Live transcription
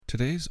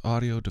Today's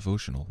audio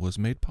devotional was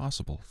made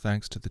possible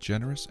thanks to the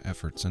generous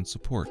efforts and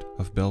support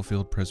of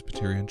Bellefield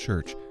Presbyterian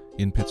Church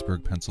in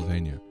Pittsburgh,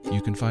 Pennsylvania.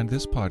 You can find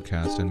this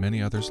podcast and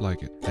many others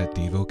like it at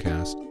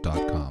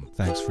devocast.com.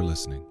 Thanks for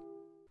listening.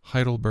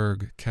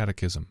 Heidelberg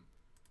Catechism.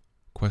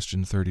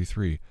 Question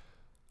 33.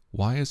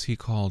 Why is he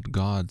called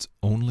God's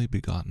only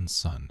begotten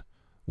Son,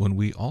 when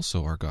we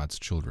also are God's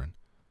children?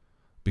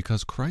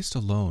 Because Christ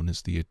alone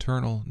is the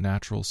eternal,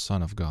 natural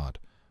Son of God.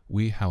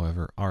 We,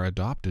 however, are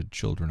adopted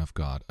children of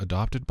God,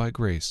 adopted by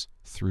grace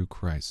through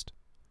Christ.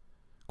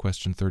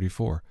 Question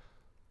 34.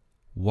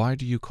 Why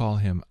do you call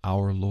him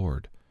our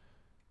Lord?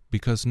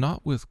 Because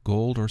not with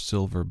gold or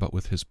silver, but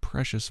with his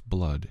precious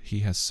blood, he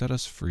has set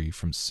us free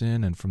from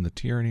sin and from the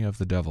tyranny of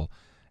the devil,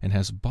 and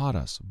has bought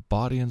us,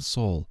 body and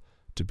soul,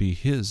 to be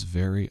his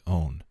very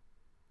own.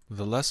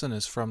 The lesson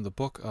is from the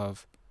book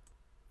of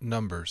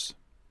Numbers,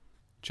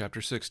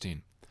 chapter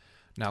 16.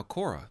 Now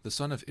Korah, the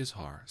son of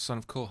Izhar, son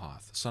of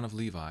Kohath, son of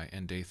Levi,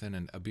 and Dathan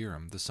and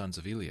Abiram, the sons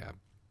of Eliab,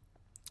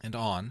 and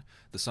On,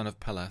 the son of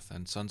Peleth,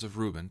 and sons of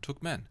Reuben,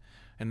 took men,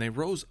 and they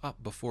rose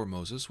up before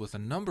Moses with a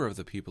number of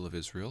the people of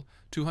Israel,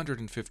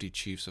 250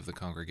 chiefs of the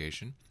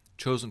congregation,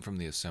 chosen from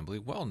the assembly,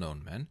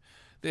 well-known men.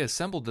 They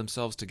assembled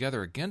themselves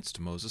together against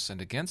Moses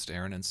and against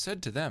Aaron, and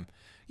said to them,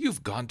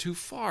 "You've gone too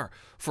far,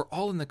 for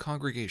all in the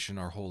congregation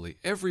are holy,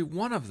 every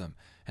one of them,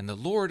 and the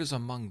Lord is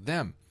among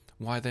them.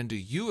 Why then do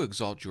you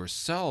exalt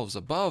yourselves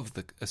above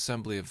the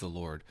assembly of the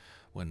Lord?"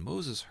 When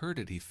Moses heard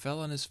it, he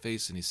fell on his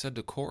face, and he said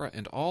to Korah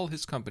and all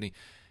his company,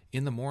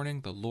 "In the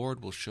morning the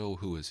Lord will show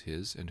who is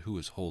his and who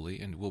is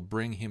holy, and will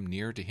bring him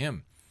near to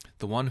him.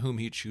 The one whom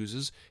he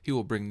chooses he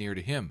will bring near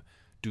to him.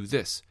 Do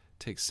this,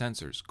 take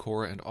censers,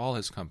 Korah and all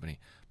his company,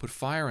 put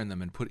fire in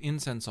them and put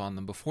incense on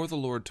them before the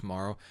Lord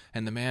tomorrow,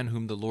 and the man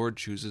whom the Lord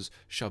chooses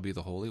shall be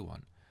the Holy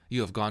One.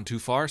 You have gone too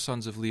far,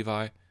 sons of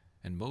Levi."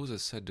 And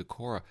Moses said to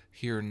Korah,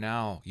 "Hear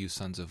now, you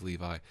sons of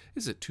Levi,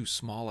 is it too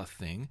small a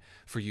thing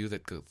for you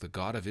that the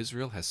God of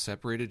Israel has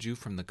separated you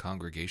from the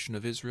congregation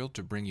of Israel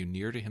to bring you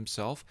near to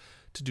himself,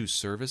 to do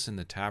service in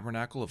the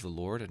tabernacle of the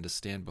Lord, and to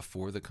stand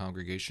before the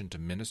congregation to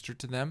minister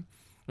to them?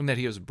 And that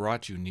he has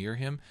brought you near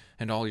him,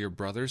 and all your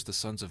brothers, the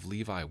sons of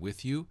Levi,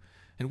 with you?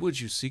 And would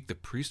you seek the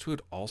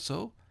priesthood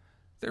also?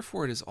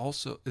 Therefore it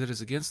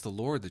is against the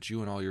Lord that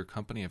you and all your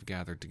company have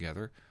gathered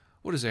together.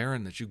 What is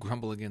Aaron that you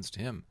grumble against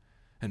him?"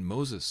 And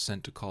Moses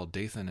sent to call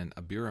Dathan and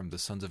Abiram, the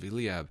sons of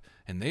Eliab,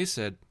 and they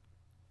said,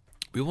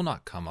 "We will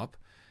not come up.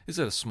 Is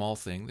it a small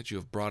thing that you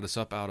have brought us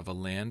up out of a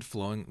land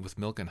flowing with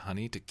milk and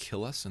honey to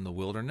kill us in the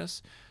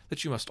wilderness,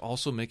 that you must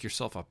also make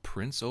yourself a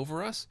prince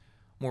over us?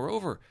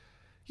 Moreover,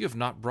 you have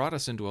not brought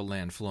us into a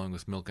land flowing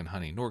with milk and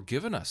honey, nor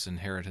given us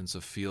inheritance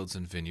of fields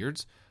and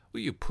vineyards.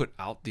 Will you put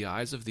out the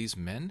eyes of these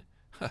men?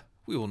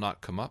 We will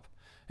not come up."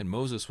 And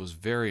Moses was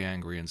very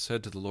angry and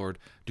said to the Lord,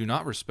 "Do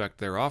not respect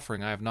their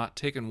offering. I have not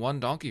taken one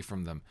donkey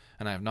from them,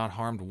 and I have not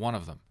harmed one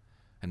of them."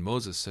 And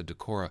Moses said to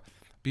Korah,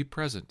 "Be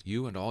present,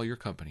 you and all your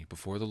company,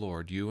 before the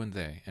Lord, you and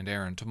they, and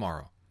Aaron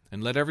tomorrow.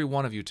 And let every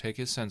one of you take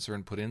his censer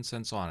and put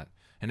incense on it,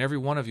 and every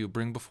one of you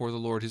bring before the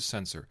Lord his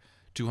censer,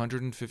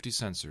 250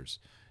 censers.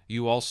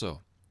 You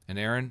also, and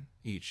Aaron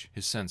each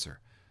his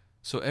censer."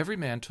 So every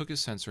man took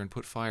his censer and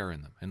put fire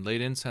in them, and laid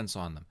incense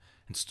on them,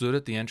 and stood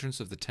at the entrance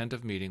of the tent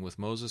of meeting with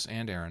Moses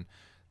and Aaron.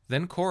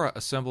 Then Korah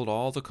assembled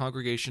all the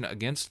congregation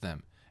against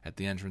them at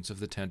the entrance of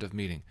the tent of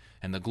meeting,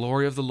 and the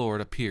glory of the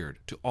Lord appeared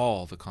to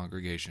all the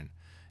congregation.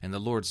 And the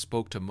Lord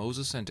spoke to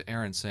Moses and to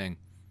Aaron, saying,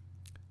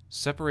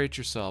 "Separate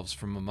yourselves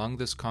from among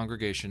this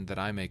congregation, that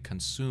I may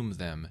consume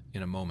them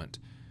in a moment."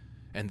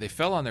 And they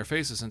fell on their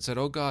faces and said,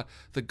 "O God,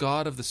 the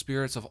God of the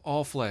spirits of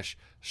all flesh,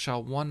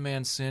 shall one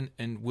man sin,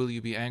 and will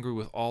you be angry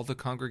with all the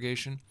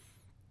congregation?"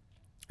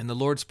 And the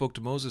Lord spoke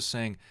to Moses,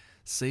 saying,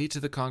 "Say to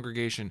the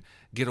congregation,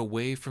 get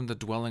away from the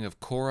dwelling of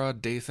Korah,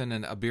 Dathan,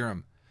 and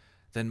Abiram."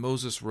 Then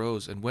Moses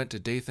rose and went to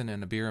Dathan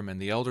and Abiram,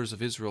 and the elders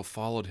of Israel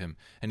followed him.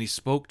 And he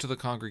spoke to the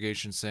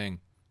congregation,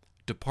 saying,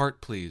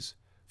 "Depart, please,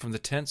 from the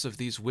tents of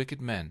these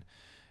wicked men,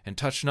 and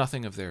touch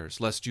nothing of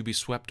theirs, lest you be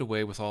swept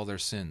away with all their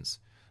sins."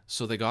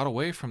 So they got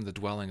away from the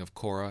dwelling of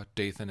Korah,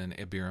 Dathan, and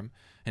Abiram.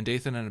 And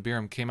Dathan and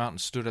Abiram came out and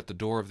stood at the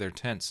door of their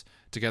tents,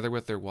 together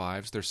with their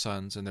wives, their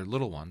sons, and their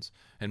little ones.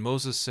 And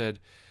Moses said,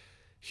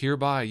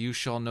 "Hereby you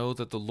shall know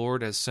that the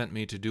Lord has sent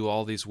me to do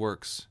all these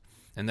works,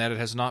 and that it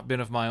has not been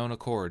of my own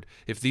accord.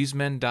 If these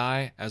men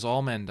die, as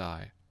all men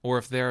die, or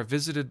if they are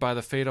visited by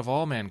the fate of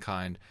all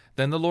mankind,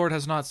 then the Lord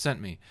has not sent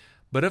me.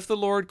 But if the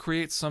Lord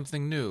creates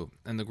something new,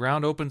 and the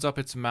ground opens up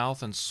its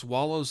mouth and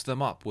swallows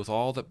them up with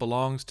all that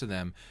belongs to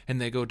them,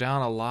 and they go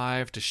down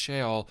alive to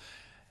Sheol,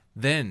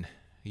 then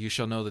you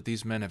shall know that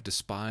these men have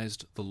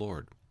despised the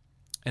Lord."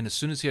 And as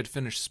soon as he had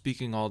finished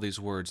speaking all these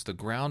words, the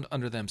ground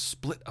under them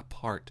split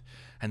apart,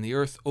 and the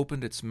earth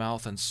opened its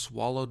mouth and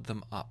swallowed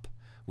them up,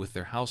 with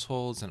their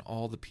households and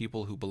all the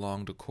people who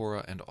belonged to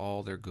Korah and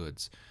all their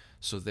goods.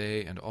 So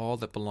they and all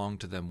that belonged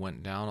to them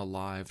went down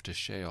alive to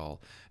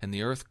Sheol, and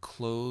the earth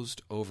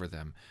closed over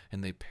them,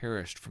 and they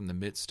perished from the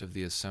midst of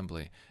the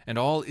assembly. And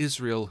all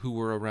Israel who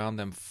were around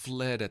them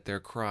fled at their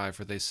cry,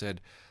 for they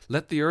said,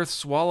 "Let the earth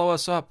swallow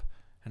us up."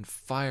 and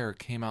fire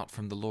came out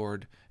from the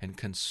Lord and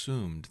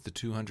consumed the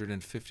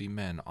 250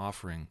 men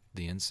offering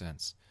the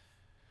incense.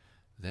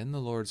 Then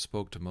the Lord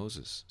spoke to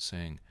Moses,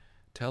 saying,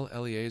 "Tell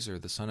Eleazar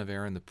the son of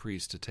Aaron the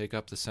priest to take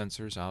up the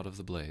censers out of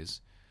the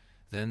blaze.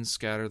 Then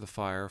scatter the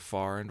fire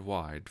far and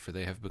wide, for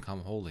they have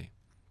become holy.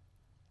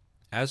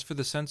 As for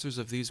the censers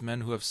of these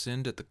men who have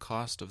sinned at the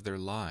cost of their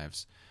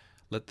lives,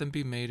 let them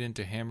be made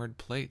into hammered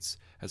plates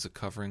as a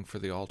covering for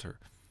the altar.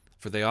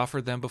 For they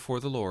offered them before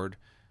the Lord,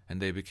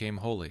 and they became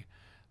holy.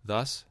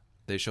 Thus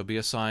they shall be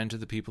a sign to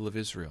the people of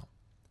Israel."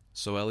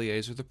 So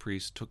Eleazar the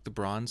priest took the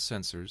bronze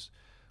censers,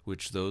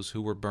 which those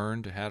who were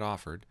burned had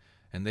offered,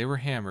 and they were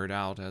hammered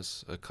out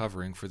as a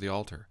covering for the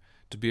altar,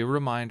 to be a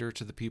reminder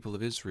to the people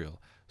of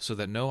Israel, so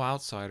that no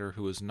outsider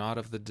who was not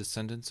of the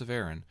descendants of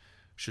Aaron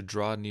should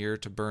draw near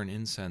to burn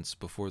incense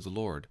before the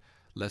Lord,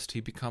 lest he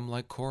become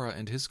like Korah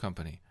and his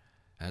company,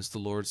 as the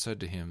Lord said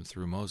to him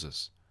through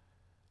Moses.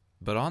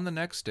 But on the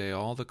next day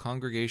all the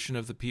congregation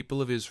of the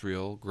people of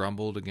Israel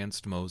grumbled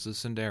against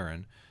Moses and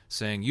Aaron,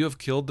 saying, "You have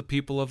killed the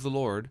people of the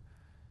Lord."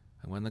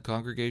 And when the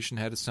congregation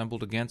had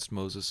assembled against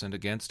Moses and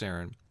against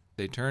Aaron,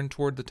 they turned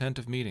toward the tent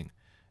of meeting,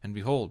 and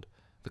behold,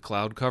 the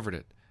cloud covered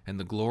it, and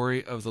the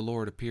glory of the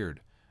Lord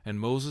appeared. And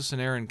Moses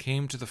and Aaron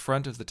came to the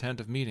front of the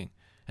tent of meeting,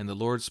 and the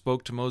Lord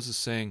spoke to Moses,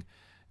 saying,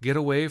 "Get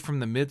away from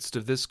the midst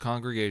of this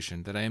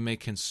congregation, that I may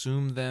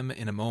consume them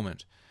in a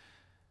moment."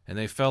 And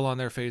they fell on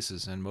their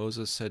faces, and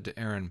Moses said to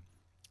Aaron,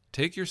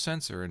 "Take your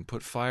censer, and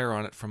put fire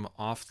on it from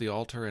off the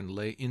altar, and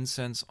lay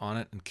incense on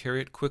it, and carry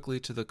it quickly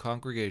to the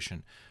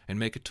congregation, and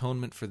make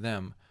atonement for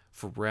them,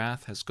 for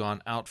wrath has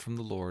gone out from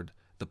the Lord,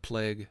 the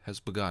plague has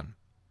begun."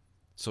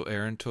 So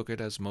Aaron took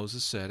it as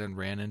Moses said, and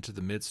ran into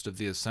the midst of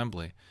the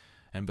assembly.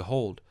 And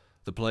behold,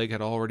 the plague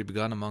had already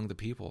begun among the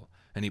people.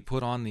 And he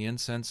put on the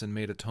incense and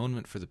made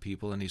atonement for the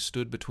people, and he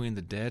stood between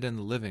the dead and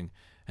the living,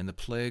 and the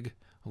plague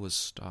was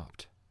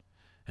stopped.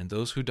 And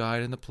those who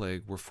died in the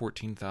plague were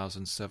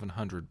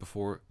 14,700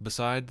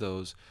 beside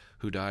those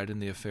who died in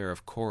the affair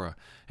of Korah.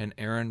 And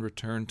Aaron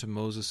returned to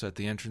Moses at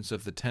the entrance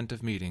of the tent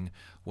of meeting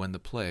when the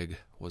plague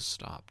was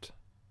stopped.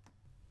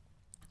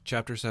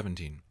 Chapter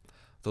 17.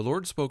 The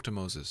Lord spoke to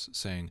Moses,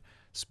 saying,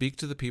 "Speak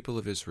to the people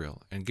of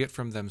Israel, and get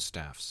from them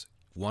staffs,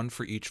 one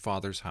for each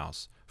father's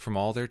house, from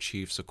all their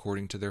chiefs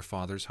according to their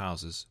fathers'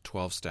 houses,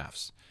 12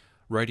 staffs.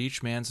 Write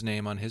each man's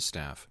name on his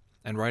staff,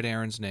 and write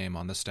Aaron's name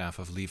on the staff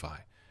of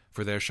Levi.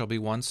 For there shall be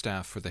one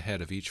staff for the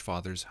head of each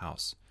father's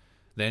house.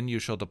 Then you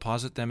shall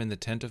deposit them in the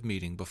tent of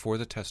meeting before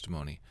the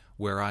testimony,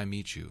 where I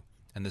meet you,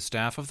 and the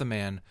staff of the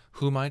man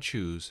whom I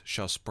choose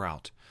shall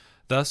sprout.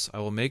 Thus I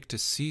will make to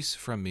cease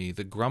from me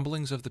the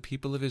grumblings of the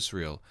people of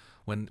Israel,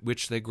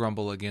 which they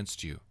grumble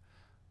against you."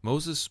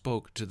 Moses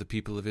spoke to the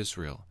people of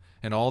Israel,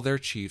 and all their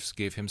chiefs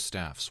gave him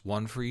staffs,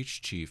 one for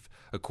each chief,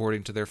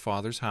 according to their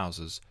fathers'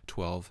 houses,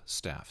 12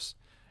 staffs.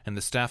 And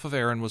the staff of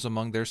Aaron was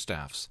among their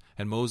staffs,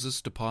 and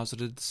Moses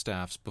deposited the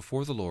staffs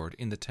before the Lord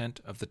in the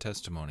tent of the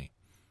testimony.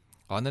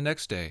 On the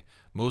next day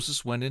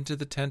Moses went into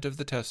the tent of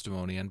the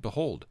testimony, and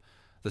behold,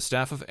 the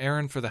staff of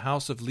Aaron for the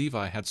house of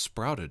Levi had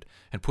sprouted,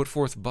 and put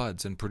forth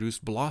buds, and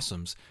produced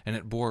blossoms, and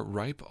it bore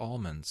ripe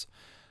almonds.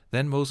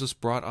 Then Moses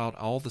brought out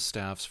all the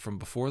staffs from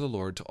before the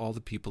Lord to all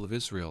the people of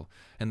Israel,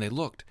 and they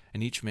looked,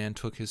 and each man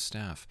took his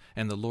staff.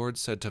 And the Lord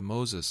said to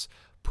Moses,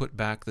 "Put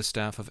back the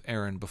staff of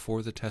Aaron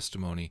before the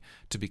testimony,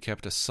 to be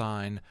kept a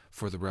sign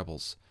for the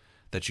rebels,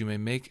 that you may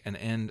make an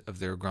end of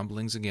their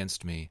grumblings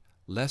against me,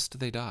 lest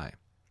they die."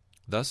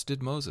 Thus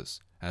did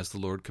Moses, as the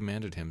Lord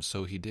commanded him,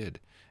 so he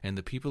did. And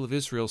the people of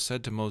Israel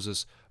said to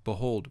Moses,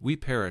 "Behold, we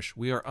perish,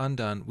 we are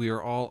undone, we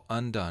are all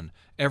undone.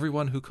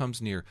 Everyone who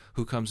comes near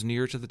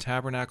to the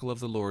tabernacle of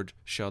the Lord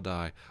shall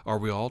die. Are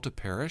we all to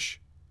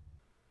perish?"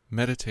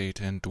 Meditate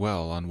and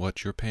dwell on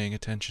what you're paying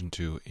attention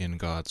to in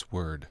God's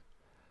Word.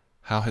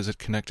 How has it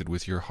connected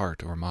with your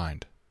heart or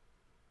mind?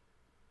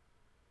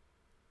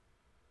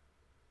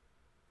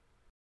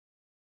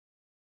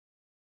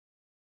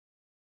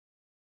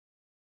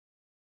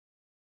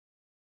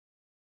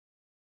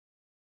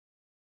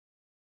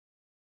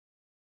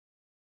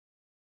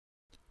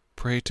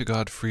 Pray to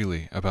God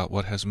freely about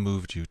what has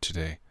moved you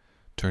today.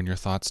 Turn your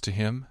thoughts to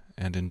Him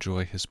and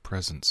enjoy His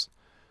presence.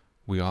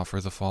 We offer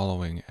the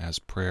following as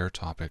prayer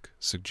topic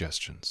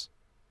suggestions: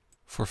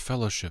 for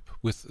fellowship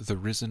with the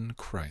risen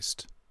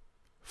Christ,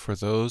 for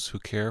those who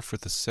care for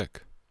the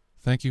sick.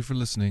 Thank you for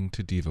listening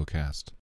to DevoCast.